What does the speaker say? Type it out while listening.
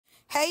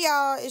Hey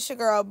y'all, it's your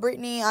girl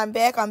Brittany. I'm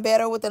back. I'm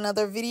better with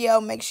another video.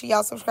 Make sure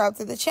y'all subscribe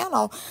to the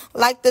channel.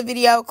 Like the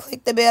video,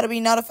 click the bell to be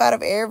notified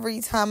of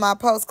every time I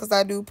post because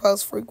I do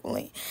post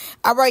frequently.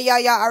 Alright,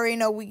 y'all already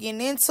know we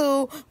getting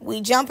into. We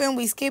jumping,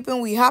 we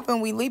skipping, we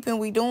hopping, we leaping,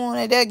 we doing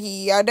a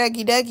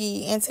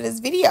Dougie into this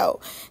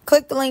video.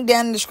 Click the link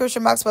down in the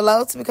description box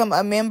below to become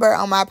a member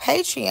on my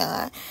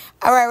Patreon.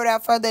 Alright,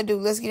 without further ado,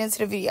 let's get into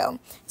the video.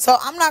 So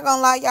I'm not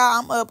gonna lie,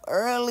 y'all, I'm up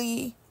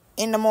early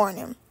in the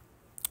morning.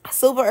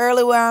 Super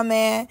early where I'm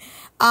at.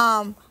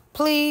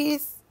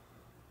 Please,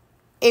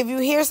 if you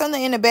hear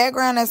something in the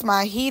background, that's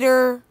my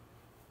heater.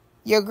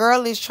 Your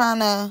girl is trying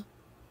to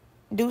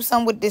do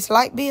something with this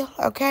light bill,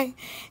 okay?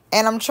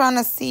 And I'm trying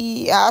to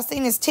see. I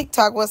seen this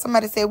TikTok where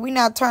somebody said we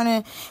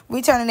turning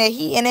that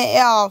heat and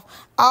that off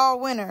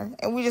all winter,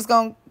 and we just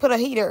gonna put a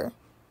heater.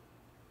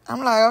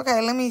 I'm like,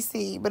 okay, let me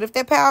see. But if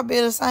that power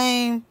bill the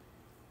same,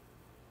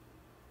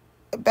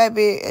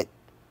 baby,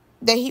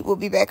 the heat will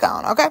be back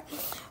on, okay?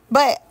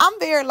 But I'm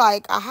very,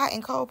 like, a hot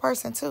and cold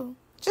person, too.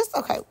 Just,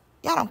 okay,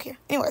 y'all don't care.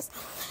 Anyways,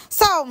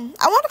 so I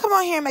want to come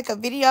on here and make a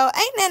video.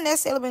 Ain't nothing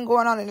necessarily been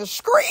going on in the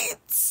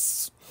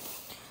streets.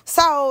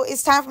 So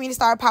it's time for me to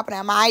start popping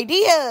out my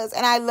ideas.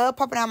 And I love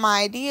popping out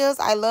my ideas.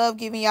 I love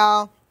giving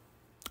y'all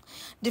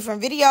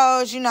different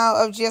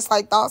videos, of just,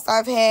 like, thoughts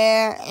I've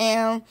had.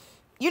 And,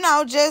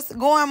 just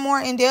going more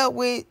in depth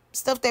with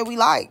stuff that we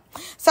like.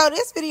 So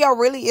this video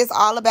really is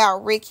all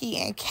about Ricki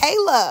and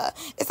Kayla.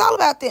 It's all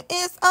about them.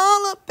 It's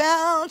all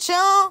about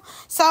y'all.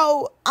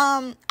 So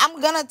I'm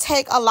gonna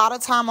take a lot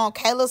of time on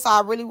Kayla, so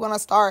I really want to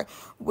start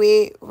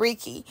with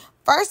Ricki.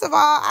 First of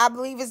all, I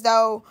believe as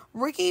though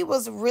Ricki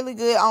was really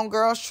good on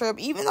Girls Trip.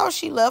 Even though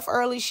she left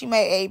early, she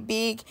made a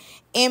big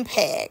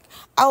impact.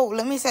 Oh,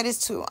 let me say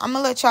this too. I'm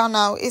gonna let y'all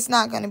know it's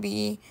not gonna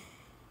be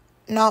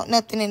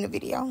nothing in the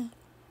video.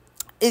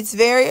 It's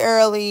very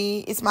early.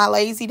 It's my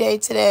lazy day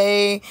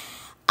today.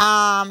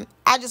 I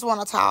just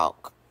want to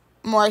talk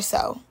more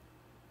so.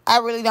 I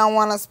really don't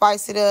want to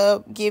spice it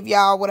up, give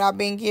y'all what I've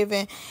been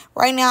given.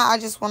 Right now, I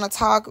just want to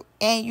talk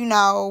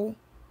and,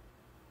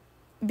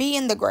 be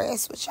in the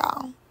grass with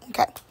y'all.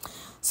 Okay.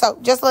 So,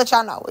 just to let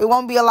y'all know, it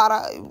won't be a lot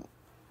of,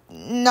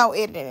 no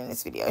editing in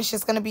this video. It's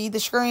just going to be the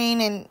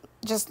screen and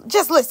just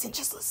listen.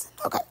 Just listen.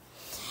 Okay.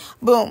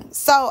 Boom.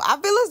 So, I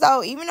feel as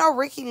though even though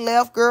Ricki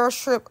left Girls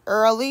Trip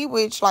early,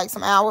 which like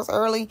some hours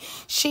early,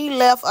 she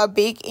left a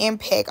big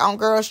impact on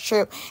Girls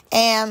Trip.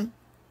 And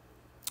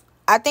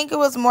I think it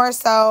was more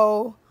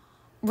so,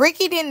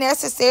 Ricki didn't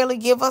necessarily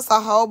give us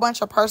a whole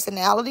bunch of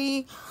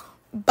personality,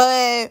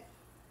 but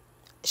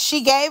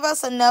she gave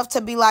us enough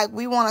to be like,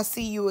 we want to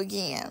see you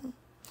again.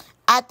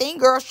 I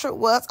think Girls Trip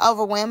was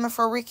overwhelming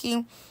for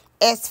Ricki.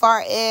 As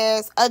far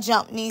as a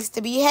jump needs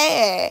to be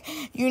had.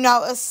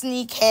 A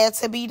sneak had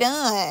to be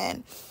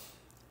done.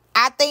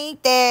 I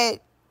think that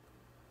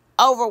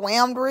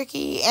overwhelmed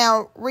Ricki.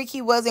 And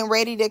Ricki wasn't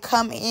ready to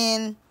come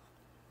in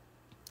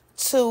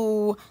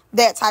to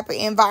that type of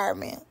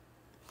environment.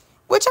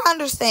 Which I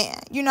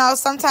understand.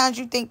 Sometimes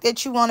you think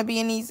that you want to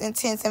be in these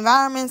intense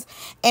environments.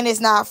 And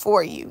it's not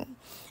for you.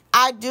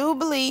 I do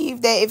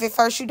believe that if at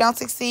first you don't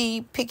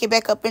succeed, pick it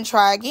back up and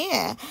try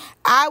again.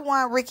 I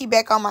want Ricki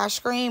back on my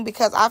screen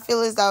because I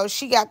feel as though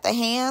she got the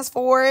hands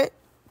for it.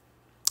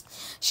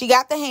 She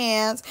got the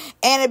hands.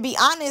 And to be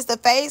honest, the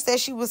face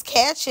that she was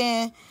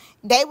catching,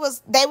 they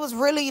was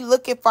really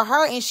looking for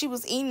her and she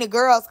was eating the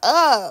girls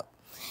up.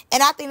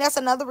 And I think that's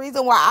another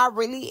reason why I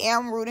really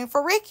am rooting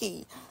for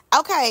Ricki.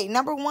 Okay,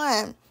 number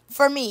one,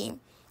 for me,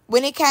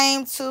 when it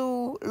came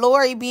to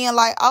Lori being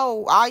like,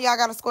 oh, all y'all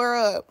got to square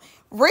up.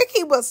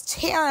 Ricki was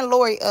tearing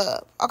Lori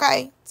up,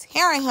 okay?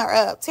 Tearing her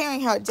up,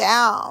 tearing her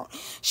down.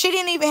 She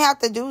didn't even have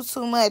to do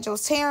too much. It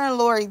was tearing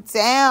Lori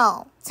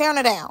down, tearing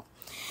her down.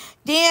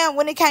 Then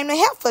when it came to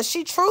Heifer,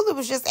 she truly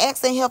was just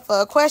asking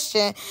Heifer a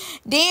question.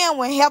 Then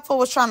when Heifer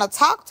was trying to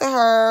talk to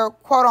her,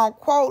 quote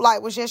unquote,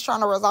 like was just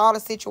trying to resolve the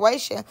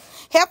situation,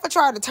 Heifer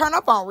tried to turn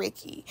up on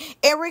Ricki.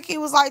 And Ricki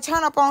was like,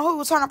 turn up on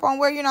who? Turn up on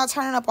where? You're not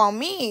turning up on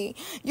me.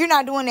 You're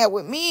not doing that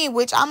with me,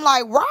 which I'm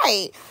like,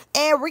 right.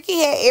 And Ricki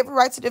had every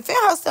right to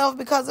defend herself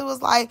because it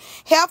was like,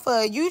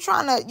 Heifer, you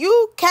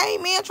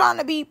came in trying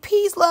to be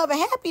peace, love, and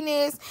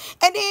happiness.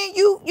 And then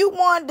you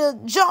wanted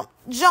to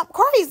jump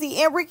crazy,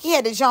 and Ricki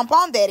had to jump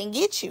on that and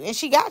get you, and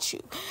she got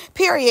you,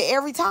 period,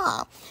 every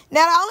time.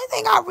 Now, the only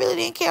thing I really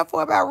didn't care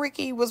for about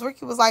Ricki was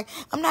like,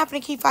 I'm not going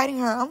to keep fighting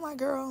her. I'm like,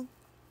 girl,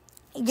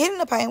 get in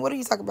the pain. What are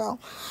you talking about?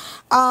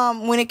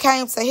 When it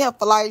came to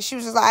Heifer, like, she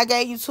was just like, I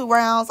gave you 2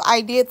 rounds. I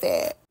did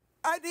that.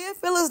 I did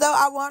feel as though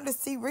I wanted to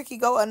see Ricki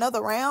go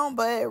another round,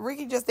 but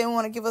Ricki just didn't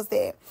want to give us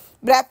that.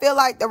 But I feel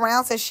like the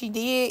rounds that she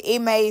did, it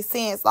made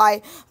sense.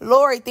 Like,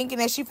 Lori thinking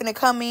that she finna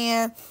come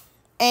in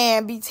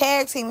and be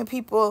tag teaming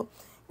people.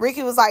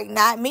 Ricki was like,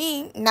 not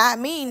me,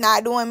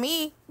 not doing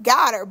me.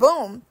 Got her,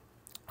 boom.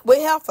 With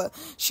Heifer,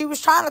 she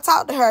was trying to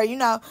talk to her,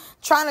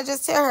 trying to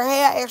just tell her,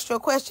 hey, I asked you a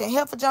question.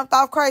 Heifer jumped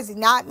off crazy.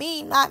 Not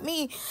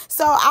me.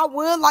 So I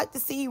would like to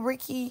see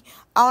Ricki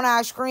on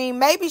our screen.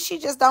 Maybe she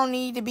just don't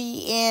need to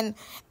be in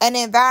an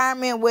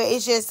environment where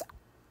it's just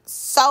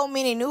so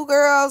many new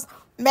girls.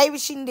 maybe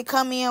she need to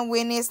come in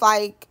when it's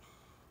like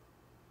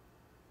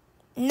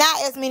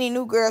not as many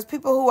new girls,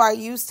 people who are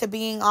used to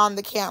being on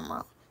the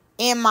camera,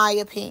 in my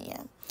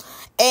opinion.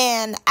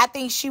 And I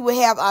think she would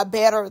have a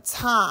better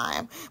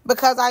time,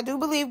 because I do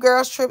believe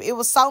Girls Trip, it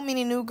was so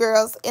many new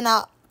girls, and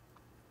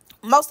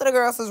most of the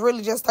girls was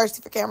really just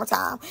thirsty for camera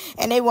time,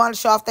 and they wanted to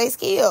show off their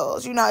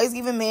skills. You know, it's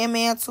even Man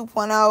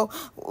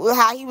 2.0,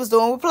 how he was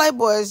doing with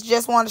Playboys,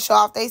 just wanted to show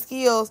off their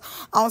skills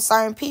on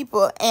certain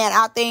people. And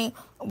I think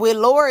with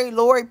Lori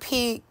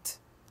picked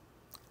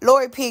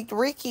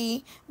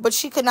Ricki, but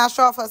she could not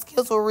show off her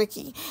skills with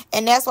Ricki.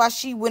 And that's why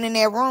she went in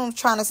that room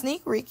trying to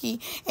sneak Ricki.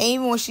 And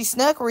even when she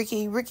snuck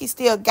Ricki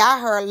still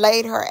got her,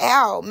 laid her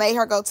out, made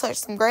her go touch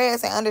some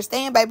grass and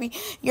understand, baby,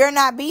 you're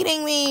not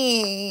beating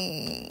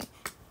me.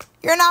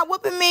 You're not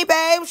whooping me,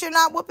 babes. You're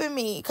not whooping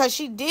me. Because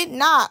she did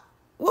not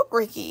whoop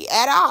Ricki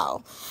at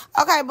all.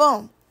 Okay,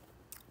 boom.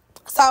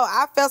 So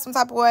I felt some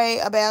type of way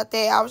about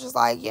that. I was just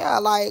like, yeah,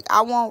 like,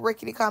 I want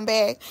Ricki to come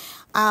back.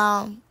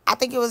 I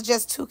think it was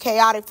just too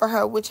chaotic for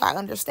her, which I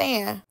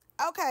understand.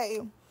 Okay.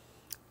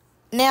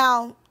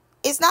 Now,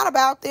 it's not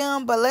about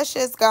them, but let's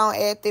just go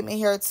and add them in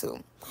here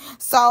too.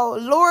 So,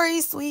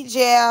 Lori, Sweet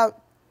Jab,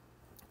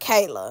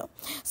 Kayla.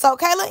 So,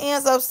 Kayla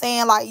ends up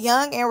saying, like,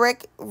 Young and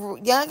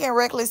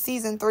Reckless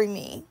season 3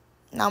 me.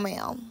 No,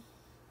 ma'am.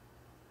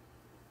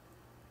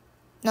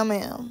 No,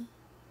 ma'am.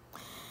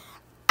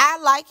 I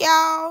like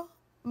y'all,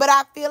 but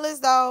I feel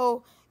as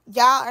though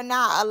y'all are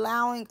not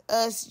allowing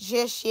us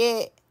just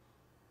yet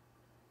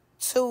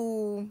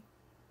to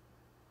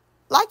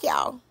like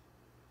y'all.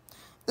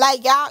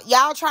 Like,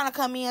 y'all trying to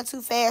come in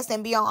too fast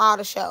and be on all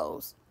the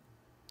shows.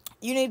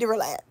 You need to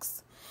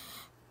relax.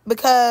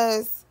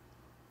 Because,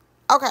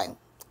 okay,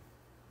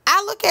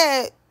 I look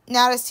at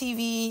now this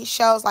TV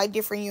shows like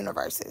different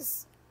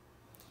universes.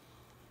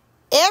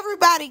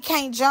 Everybody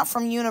can't jump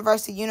from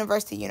universe to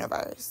universe to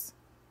universe.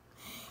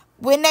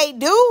 When they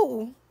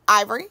do,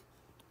 Ivori,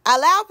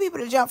 allow people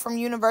to jump from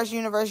universe to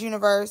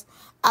universe,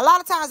 a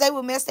lot of times they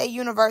will mess their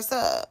universe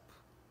up.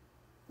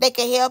 They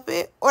can help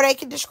it or they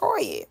can destroy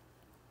it.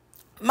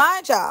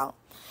 Mind y'all,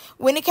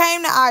 when it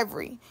came to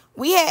Ivori,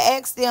 we had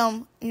asked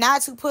them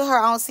not to put her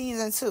on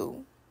season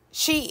 2.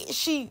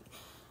 She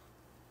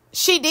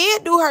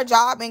did do her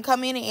job and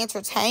come in and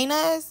entertain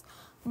us,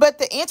 but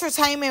the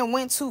entertainment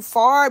went too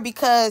far,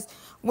 because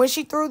when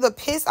she threw the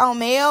piss on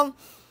Mel,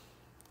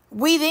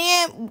 we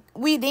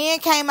then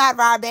came out of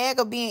our bag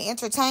of being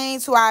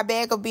entertained to our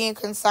bag of being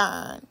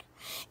concerned.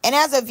 And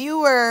as a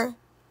viewer,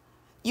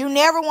 you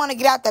never want to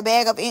get out the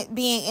bag of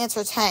being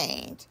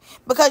entertained,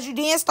 because you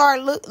then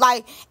start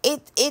like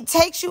it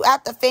takes you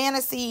out the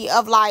fantasy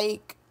of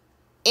like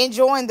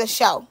enjoying the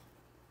show.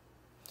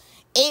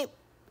 It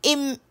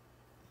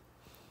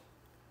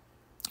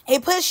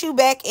puts you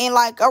back in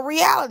like a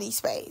reality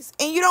space,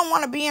 and you don't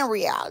want to be in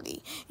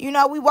reality. You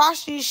know, we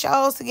watch these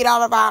shows to get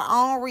out of our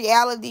own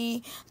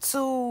reality,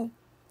 to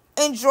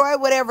enjoy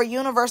whatever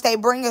universe they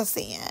bring us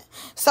in.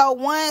 So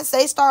once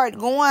they start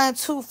going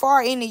too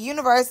far in the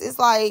universe, it's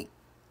like,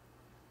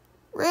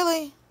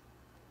 really?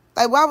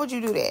 Like, why would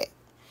you do that?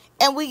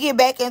 And we get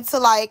back into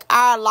like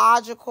our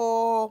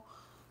logical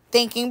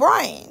thinking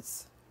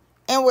brains,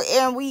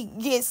 and we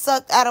get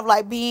sucked out of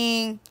like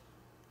being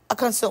a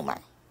consumer.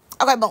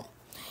 Okay, boom.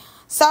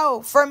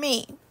 So for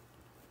me,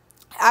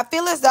 I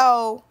feel as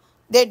though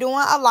they're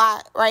doing a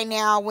lot right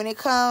now when it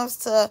comes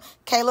to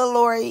Kayla,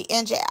 Lori,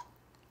 and Jab.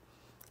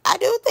 I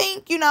do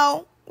think, you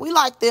know, we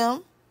like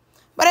them,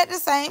 but at the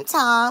same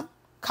time,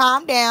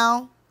 calm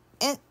down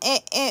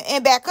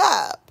and back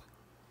up.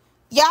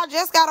 Y'all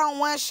just got on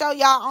one show,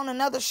 y'all on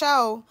another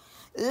show.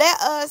 Let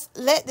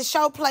the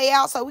show play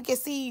out so we can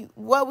see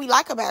what we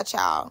like about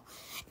y'all.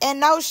 And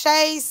no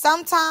shade,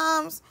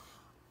 sometimes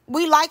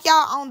we like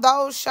y'all on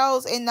those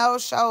shows and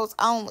those shows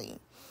only.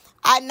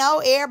 I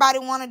know everybody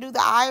want to do the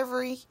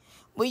Ivori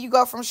where you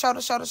go from show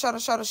to show to show to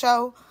show to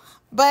show,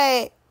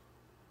 but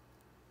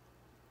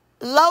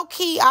low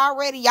key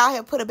already y'all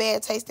have put a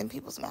bad taste in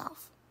people's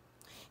mouth.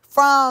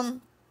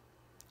 From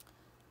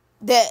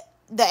the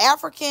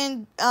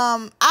African,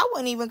 I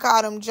wouldn't even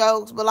call them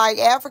jokes, but like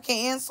African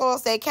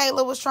insults that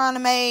Kayla was trying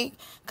to make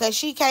because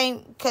she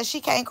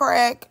can't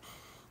crack.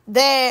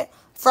 That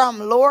from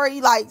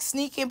Lori, like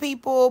sneaking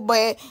people,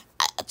 but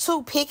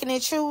too picking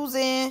and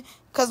choosing,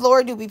 because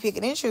Lori do be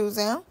picking and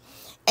choosing.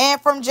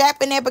 And from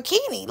Jap in that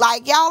bikini,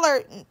 like, y'all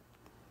are,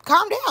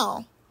 calm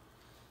down.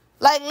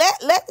 Like,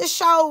 let the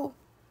show,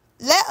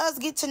 let us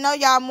get to know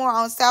y'all more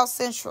on South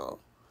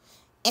Central,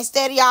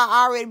 instead of y'all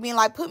already being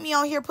like, put me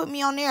on here, put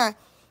me on there.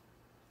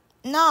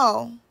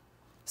 No.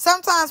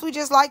 Sometimes we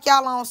just like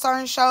y'all on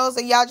certain shows,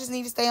 and y'all just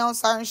need to stay on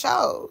certain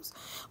shows.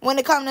 When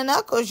it comes to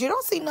Knuckles, you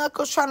don't see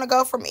Knuckles trying to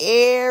go from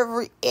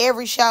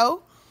every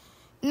show.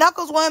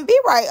 Knuckles wouldn't be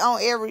right on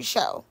every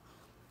show.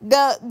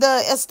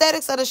 The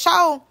aesthetics of the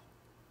show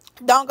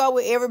don't go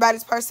with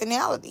everybody's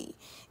personality.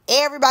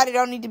 Everybody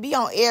don't need to be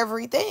on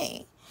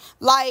everything.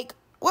 Like,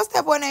 what's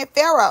that boy named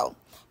Pharaoh?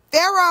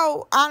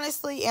 Pharaoh,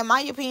 honestly, in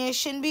my opinion,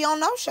 shouldn't be on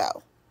no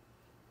show.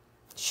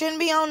 Shouldn't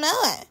be on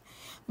none.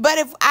 But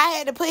if I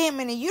had to put him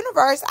in the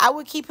universe, I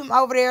would keep him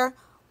over there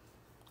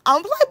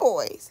on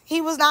Playboys.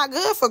 He was not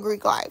good for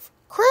Greek life.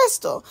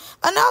 Crystal,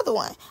 another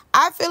one.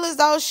 I feel as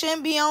though she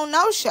shouldn't be on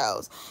no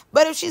shows.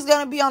 But if she's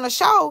going to be on a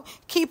show,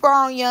 keep her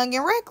on Young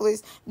and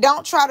Reckless.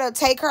 Don't try to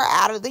take her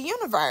out of the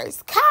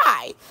universe.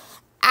 Kai.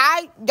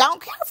 I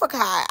don't care for Kai.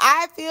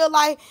 I feel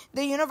like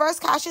the universe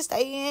Kai should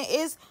stay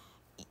in is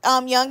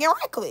Young and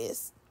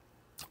Reckless.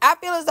 I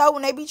feel as though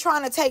when they be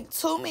trying to take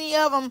too many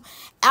of them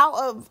out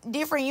of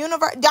different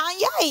universe,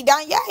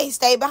 Danye,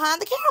 stay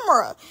behind the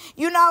camera.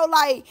 You know,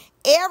 like,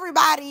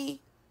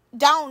 everybody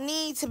don't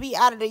need to be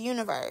out of the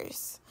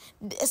universe.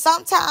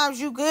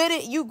 Sometimes you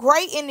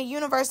great in the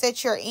universe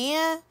that you're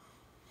in,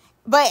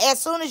 but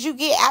as soon as you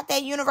get out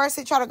that universe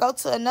and try to go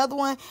to another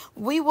one,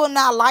 we will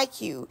not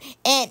like you.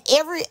 And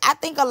I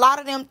think a lot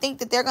of them think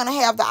that they're gonna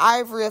have the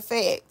Ivori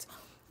effect.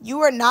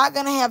 You are not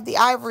gonna have the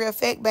Ivori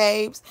effect,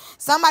 babes.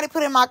 Somebody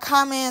put in my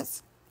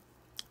comments,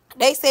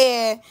 they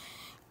said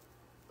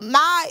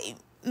my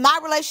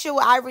relationship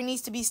with Ivori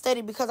needs to be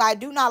studied because I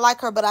do not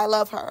like her, but I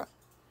love her.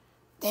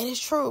 That is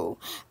true.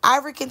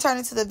 Ivori can turn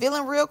into the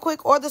villain real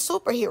quick or the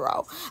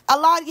superhero. A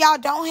lot of y'all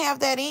don't have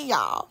that in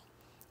y'all.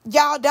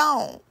 Y'all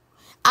don't.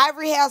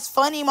 Ivori has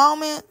funny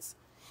moments,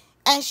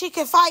 and she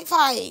can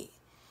fight.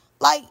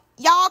 Like,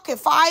 y'all can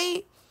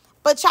fight,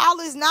 but y'all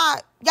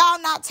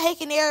not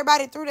taking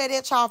everybody through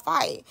that y'all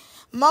fight.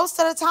 Most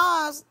of the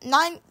times,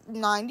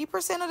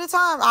 90% of the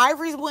time,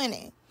 Ivori's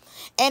winning.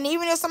 And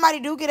even if somebody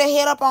do get a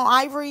head up on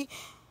Ivori,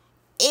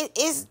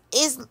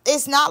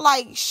 it's not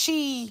like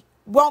she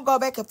won't go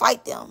back and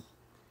fight them.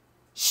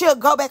 She'll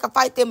go back and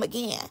fight them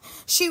again.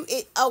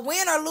 A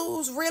win or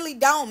lose really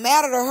don't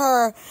matter to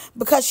her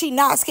because she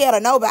not scared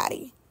of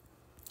nobody.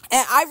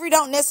 And Ivori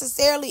don't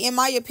necessarily, in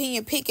my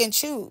opinion, pick and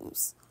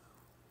choose.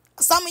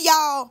 A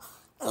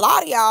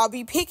lot of y'all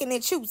be picking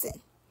and choosing.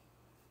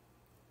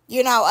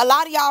 You know, a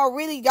lot of y'all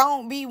really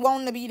don't be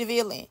wanting to be the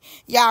villain.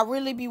 Y'all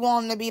really be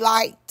wanting to be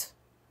liked.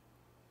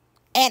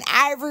 And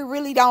Ivori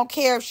really don't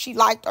care if she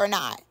liked or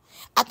not.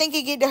 I think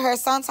it get to her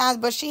sometimes,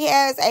 but she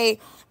has a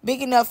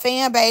big enough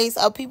fan base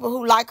of people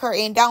who like her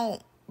and don't,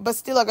 but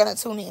still are going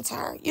to tune into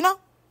her, you know?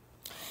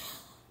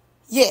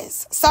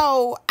 Yes.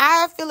 So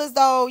I feel as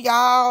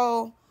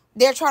though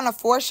they're trying to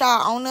force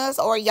y'all on us,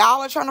 or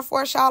y'all are trying to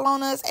force y'all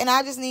on us. And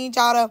I just need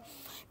y'all to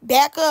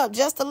back up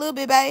just a little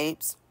bit,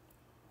 babes.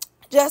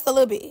 Just a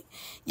little bit.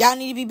 Y'all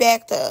need to be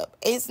backed up.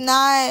 It's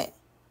not,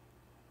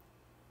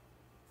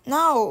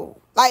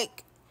 no.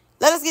 Like,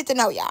 let us get to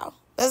know y'all.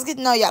 Let's get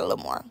to know y'all a little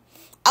more.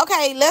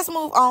 Okay, let's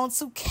move on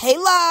to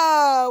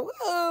Kayla.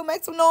 Woo,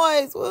 make some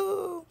noise.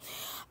 Woo.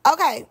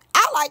 Okay,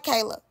 I like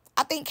Kayla.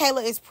 I think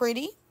Kayla is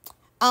pretty.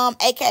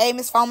 AKA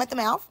Miss Foam at the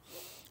Mouth.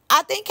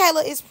 I think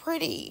Kayla is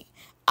pretty.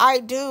 I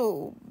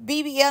do.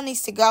 BBL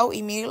needs to go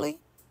immediately.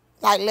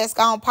 Like, let's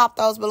go and pop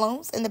those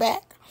balloons in the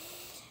back.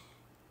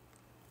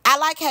 I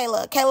like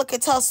Kayla. Kayla can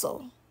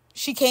tussle.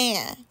 She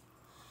can.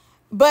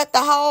 But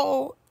the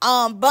whole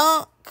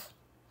bunk.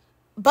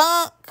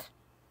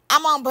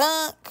 I'm on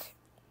bunk.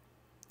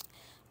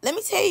 Let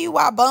me tell you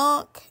why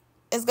bunk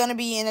is going to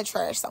be in the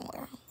trash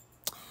somewhere.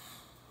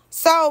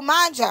 So,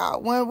 mind y'all,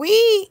 I'm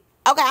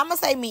going to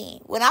say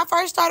me. When I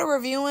first started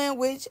reviewing,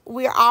 which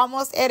we're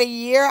almost at a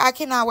year. I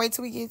cannot wait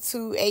till we get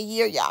to a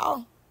year,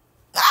 y'all.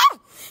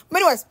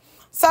 But anyways,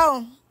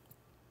 so,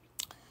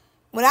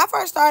 when I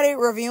first started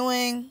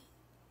reviewing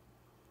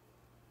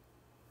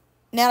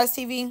Now That's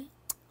TV,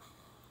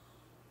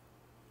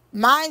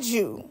 mind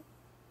you,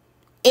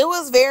 it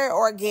was very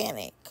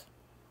organic.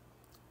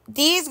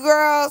 These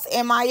girls,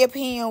 in my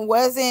opinion,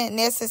 wasn't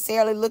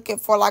necessarily looking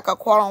for like a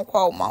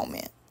quote-unquote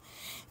moment.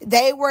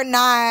 They were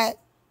not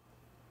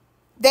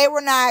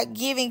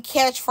giving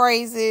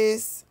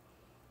catchphrases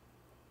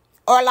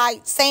or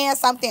like saying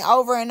something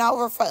over and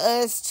over for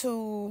us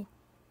to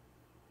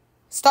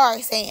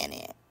start saying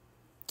it.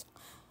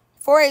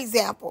 For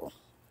example,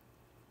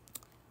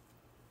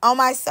 on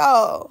my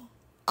soul,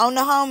 on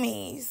the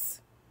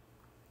homies,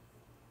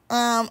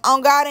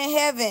 on God in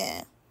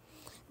heaven.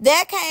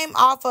 That came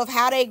off of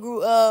how they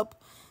grew up,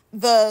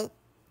 the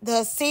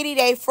city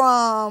they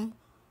from,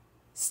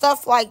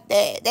 stuff like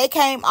that. They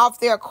came off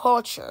their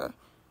culture,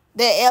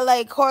 their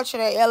LA culture,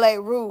 their LA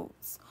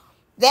roots.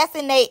 That's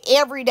in their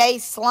everyday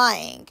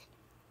slang.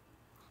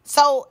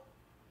 So,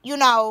 you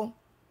know,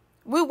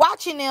 we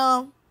watching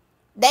them.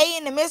 They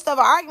in the midst of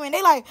an argument.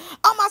 They like,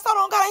 oh, my soul,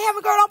 don't gotta have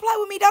me, girl. Don't play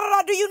with me. Da, da,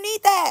 da. Do you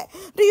need that?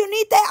 Do you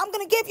need that? I'm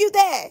going to give you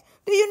that.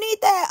 Do you need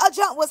that? A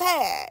jump was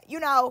had. You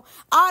know,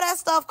 all that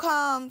stuff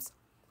comes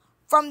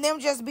from them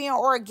just being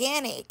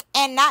organic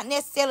and not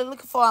necessarily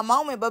looking for a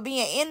moment, but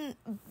being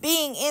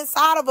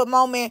inside of a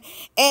moment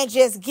and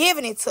just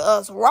giving it to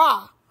us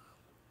raw.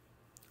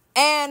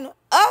 And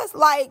us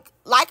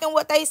liking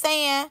what they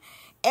saying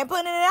and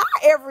putting it in our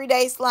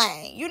everyday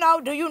slang. You know,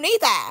 do you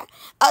need that?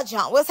 A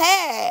jump was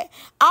had.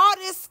 All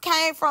this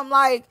came from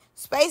like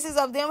spaces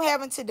of them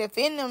having to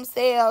defend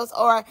themselves,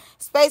 or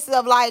spaces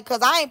of like,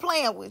 cause I ain't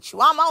playing with you.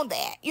 I'm on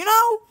that. You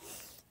know?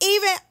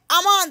 Even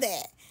I'm on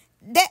that.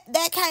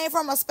 That came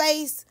from a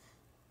space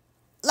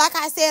like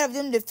I said, of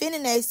them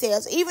defending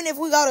themselves. Even if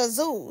we go to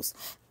Zeus,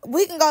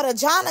 we can go to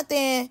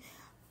Jonathan,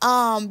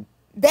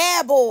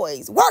 Bad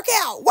Boys. Work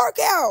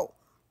out.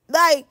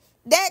 Like,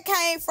 that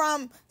came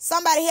from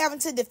somebody having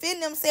to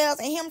defend themselves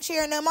and him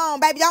cheering them on.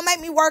 Baby, don't make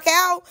me work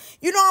out.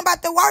 You know I'm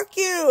about to work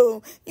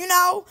you. You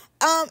know,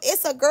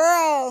 it's a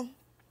girl.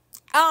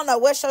 I don't know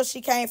what show she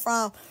came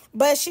from,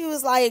 but she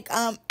was like,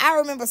 I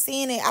remember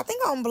seeing it, I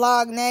think on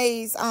Blog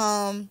Nay's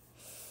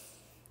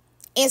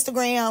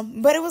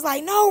Instagram, but it was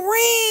like, no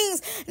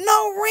rings,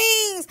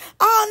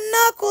 all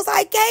knuckles,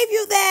 I gave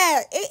you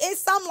that.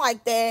 It's something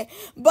like that,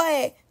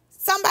 but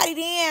somebody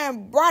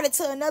then brought it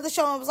to another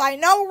show and was like,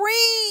 no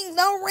rings.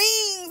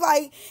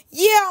 Like,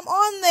 yeah, I'm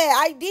on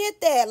that. I did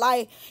that.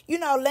 Like, you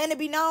know, letting it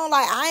be known,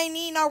 like, I ain't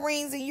need no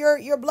rings and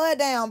your blood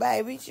down,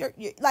 baby.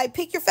 Like,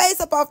 pick your face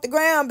up off the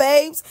ground,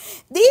 babes.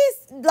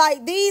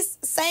 These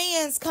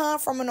sayings come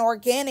from an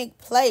organic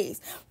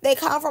place. They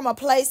come from a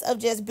place of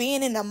just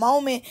being in the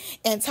moment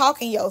and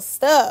talking your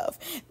stuff.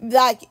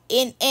 Like,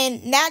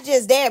 and not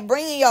just that,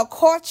 bringing your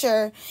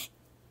culture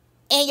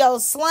and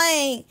your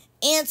slang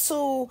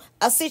into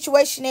a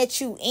situation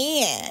that you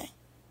in.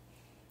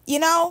 You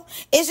know,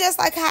 it's just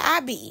like how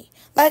I be.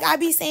 Like, I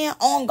be saying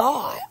on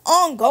God.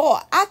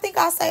 I think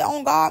I say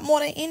on God more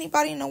than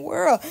anybody in the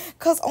world,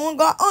 because on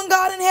God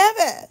in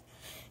heaven.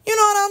 You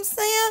know what I'm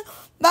saying?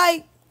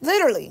 Like,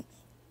 literally,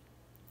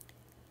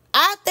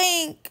 I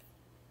think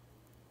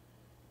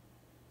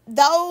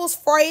those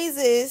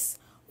phrases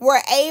were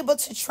able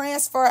to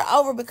transfer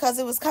over because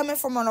it was coming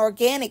from an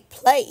organic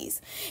place.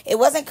 It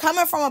wasn't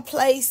coming from a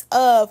place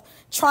of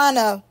trying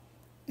to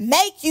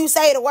make you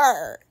say the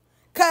word.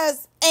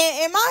 Because,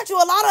 and mind you,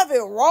 a lot of it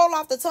roll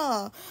off the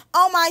tongue.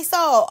 On my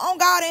soul, on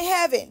God in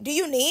heaven. Do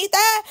you need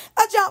that?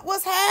 A jump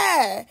was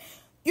had.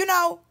 You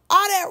know,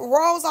 all that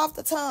rolls off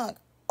the tongue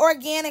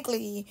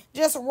organically,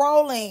 just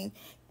rolling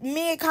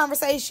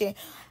mid-conversation.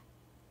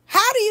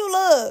 How do you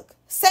look?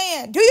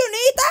 Saying, do you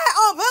need that?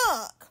 On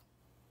bunk.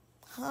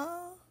 Huh?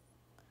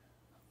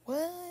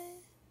 What?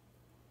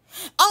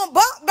 On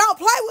bunk, don't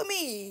play with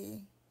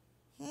me.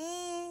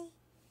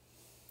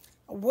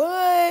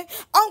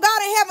 What? On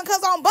God in heaven,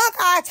 because on bunk,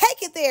 I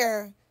take it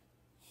there.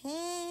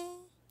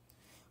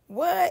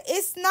 What?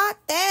 It's not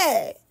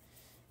that.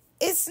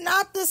 It's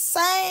not the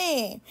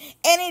same.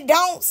 And it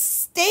don't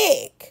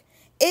stick.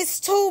 It's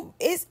too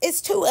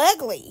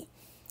ugly.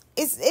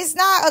 It's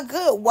not a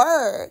good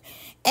word.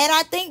 And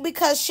I think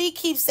because she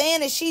keeps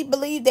saying it, she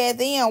believed that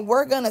then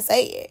we're going to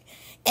say it.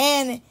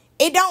 And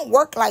it don't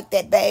work like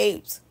that,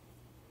 babes.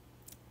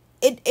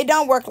 It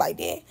don't work like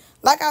that.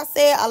 Like I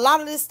said, a lot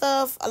of this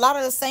stuff, a lot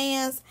of the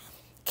sayings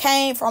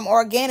came from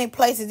organic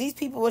places. These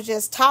people were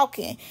just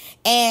talking.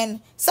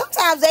 And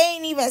sometimes they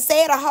ain't even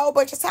said a whole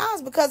bunch of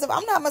times, because if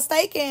I'm not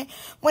mistaken,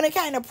 when it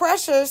came to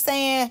Pressure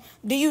saying,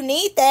 do you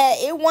need that?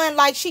 It wasn't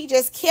like she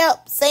just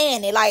kept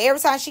saying it. Like, every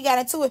time she got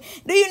into it,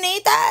 do you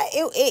need that?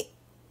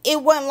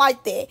 It wasn't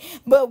like that.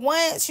 But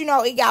once, you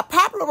know, it got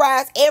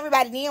popularized,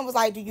 everybody then was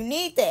like, do you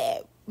need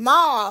that?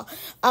 Ma,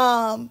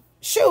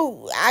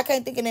 shoot, I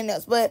can't think of anything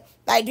else. But,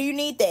 like, do you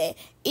need that?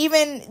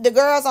 Even the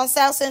girls on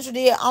South Central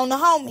did on the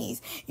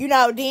homies. You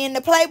know, then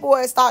the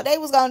Playboys thought they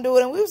was going to do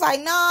it. And we was like,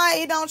 nah,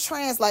 it don't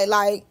translate.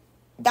 Like,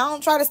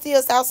 don't try to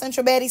steal South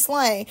Central baddie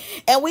slang.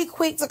 And we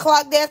quick to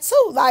clock that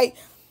too. Like,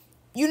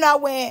 you know,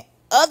 when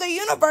other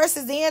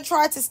universes then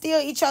try to steal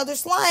each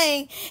other's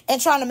slang and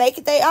trying to make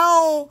it their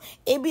own,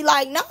 it'd be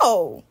like,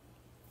 no.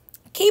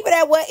 Keep it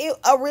at what it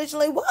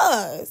originally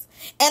was.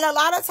 And a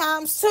lot of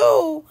times,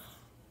 too,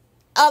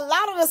 a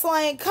lot of the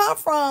slang come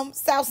from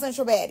South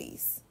Central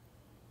baddies.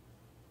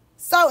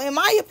 So, in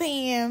my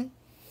opinion,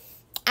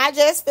 I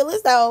just feel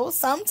as though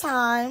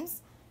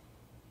sometimes,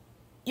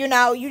 you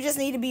know, you just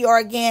need to be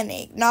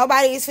organic.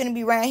 Nobody is finna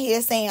be around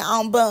here saying,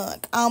 I'm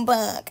bunk.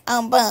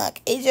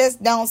 It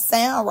just don't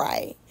sound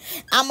right.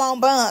 I'm on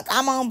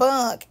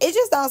bunk. It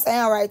just don't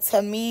sound right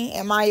to me,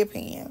 in my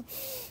opinion.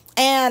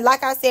 And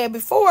like I said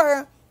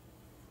before,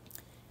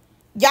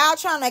 y'all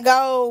trying to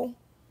go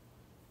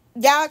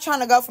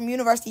from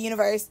universe to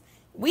universe.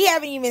 We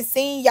haven't even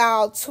seen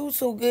y'all too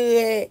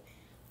good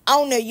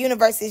on the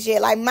universes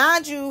yet. Like,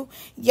 mind you,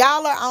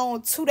 y'all are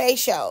on 2-day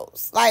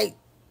shows. Like,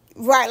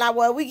 right, like,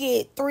 well, we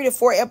get 3 to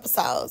 4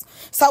 episodes.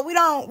 So we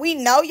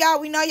know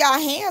y'all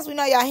hands. We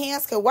know y'all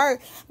hands could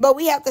work. But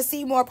we have to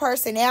see more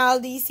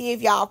personality, see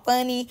if y'all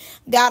funny,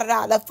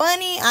 The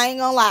funny, I ain't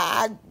gonna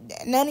lie,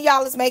 none of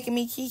y'all is making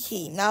me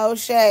kiki. No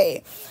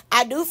shade.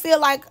 I do feel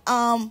like,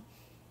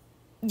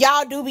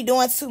 y'all do be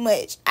doing too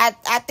much. I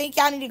think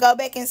y'all need to go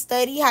back and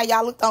study how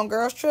y'all looked on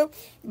Girls Trip,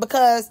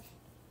 because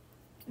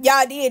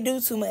y'all did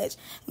do too much.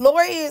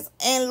 Lori is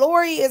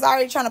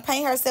already trying to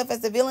paint herself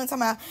as the villain.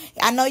 Talking about,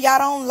 I know y'all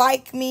don't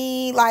like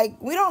me. Like,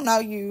 we don't know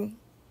you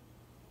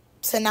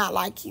to not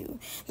like you.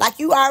 Like,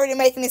 you already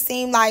making it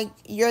seem like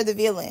you're the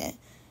villain.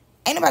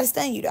 Ain't nobody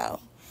studying you, though.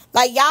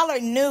 Like, y'all are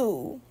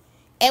new.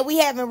 And we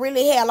haven't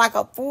really had, like,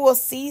 a full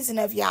season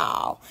of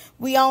y'all.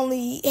 We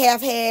only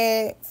have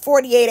had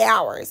 48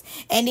 hours.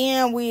 And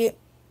then with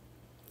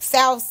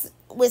South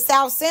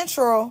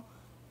Central,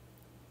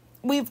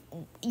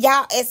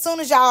 y'all, as soon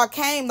as y'all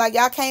came, like,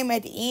 y'all came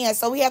at the end,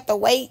 so we have to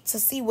wait to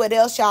see what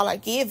else y'all are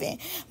giving.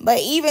 But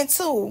even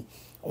too,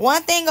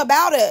 one thing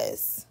about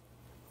us,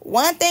 we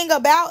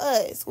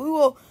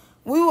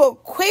will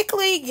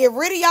quickly get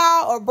rid of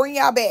y'all or bring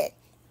y'all back.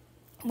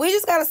 We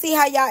just got to see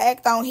how y'all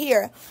act on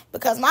here.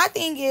 Because my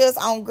thing is,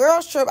 on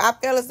Girls Trip, I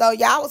feel as though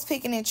y'all was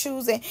picking and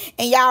choosing.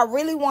 And y'all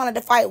really wanted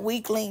to fight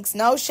weak links.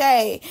 No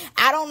shade.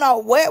 I don't know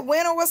what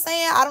Winter was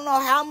saying. I don't know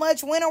how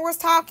much Winter was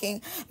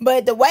talking.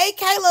 But the way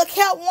Kayla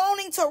kept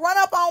wanting to run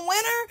up on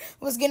Winter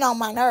was getting on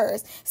my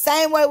nerves.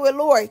 Same way with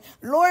Lori.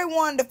 Lori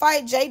wanted to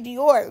fight J.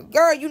 Dior.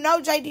 Girl, you know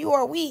J.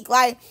 Dior weak.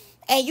 Like,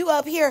 and you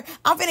up here,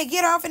 I'm finna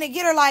get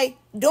her, like,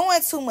 doing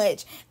too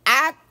much.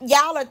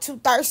 Y'all are too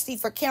thirsty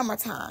for camera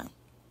time.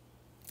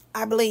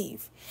 I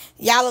believe.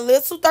 Y'all a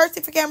little too thirsty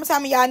for camera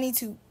time, and y'all need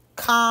to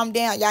calm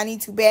down. Y'all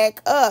need to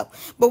back up.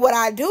 But what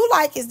I do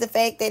like is the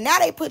fact that now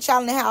they put y'all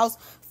in the house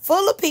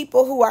full of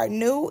people who are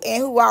new and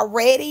who are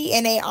ready,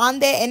 and they on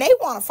there and they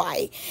want to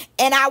fight.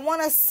 And I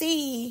want to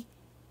see,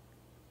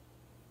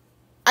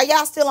 are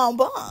y'all still on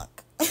bunk?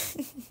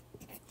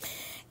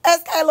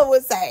 As Kayla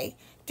would say,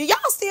 do y'all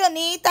still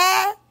need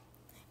that?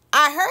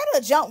 I heard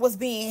a jump was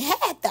being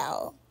had,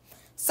 though.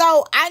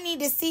 So I need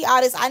to see all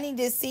this. I need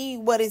to see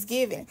what it's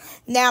giving.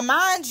 Now,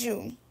 mind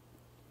you,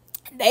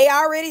 they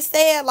already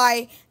said,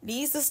 like,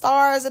 these are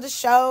stars of the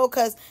show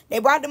because they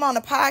brought them on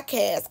the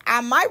podcast.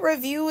 I might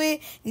review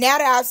it. Now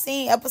that I've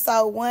seen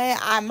episode 1,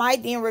 I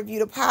might then review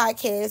the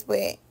podcast,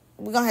 but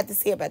we're going to have to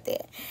see about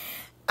that.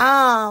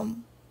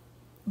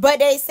 But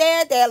they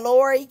said that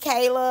Lori,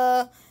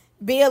 Kayla,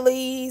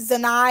 Billy,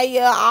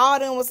 Zanaya, all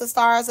of them was the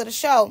stars of the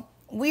show.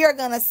 We are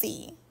going to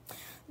see.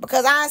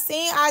 Because I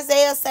seen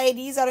Isaiah say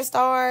these are the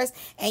stars.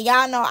 And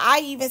y'all know I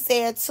even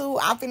said too,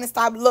 I'm finna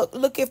stop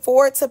looking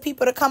forward to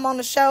people to come on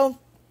the show.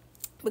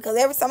 Because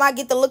every time I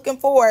get to looking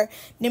forward,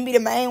 them be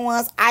the main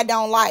ones I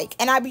don't like.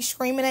 And I be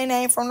screaming their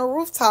name from the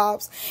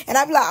rooftops. And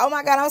I be like, oh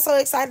my God, I'm so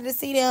excited to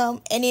see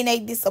them. And then they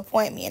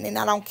disappoint me. And then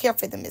I don't care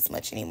for them as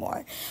much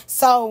anymore.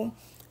 So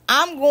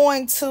I'm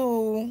going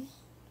to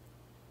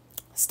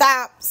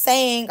stop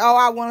saying, oh,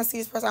 I want to see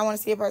this person. I want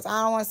to see a person.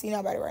 I don't want to see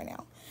nobody right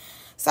now.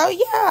 So,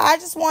 yeah, I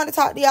just wanted to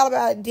talk to y'all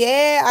about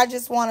that. I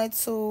just wanted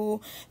to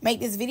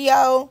make this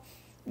video.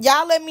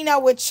 Y'all let me know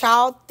what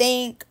y'all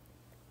think.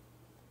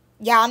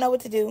 Y'all know what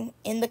to do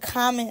in the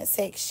comment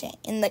section.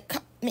 All right,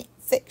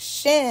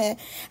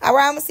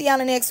 I'm going to see y'all in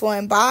the next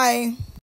one. Bye.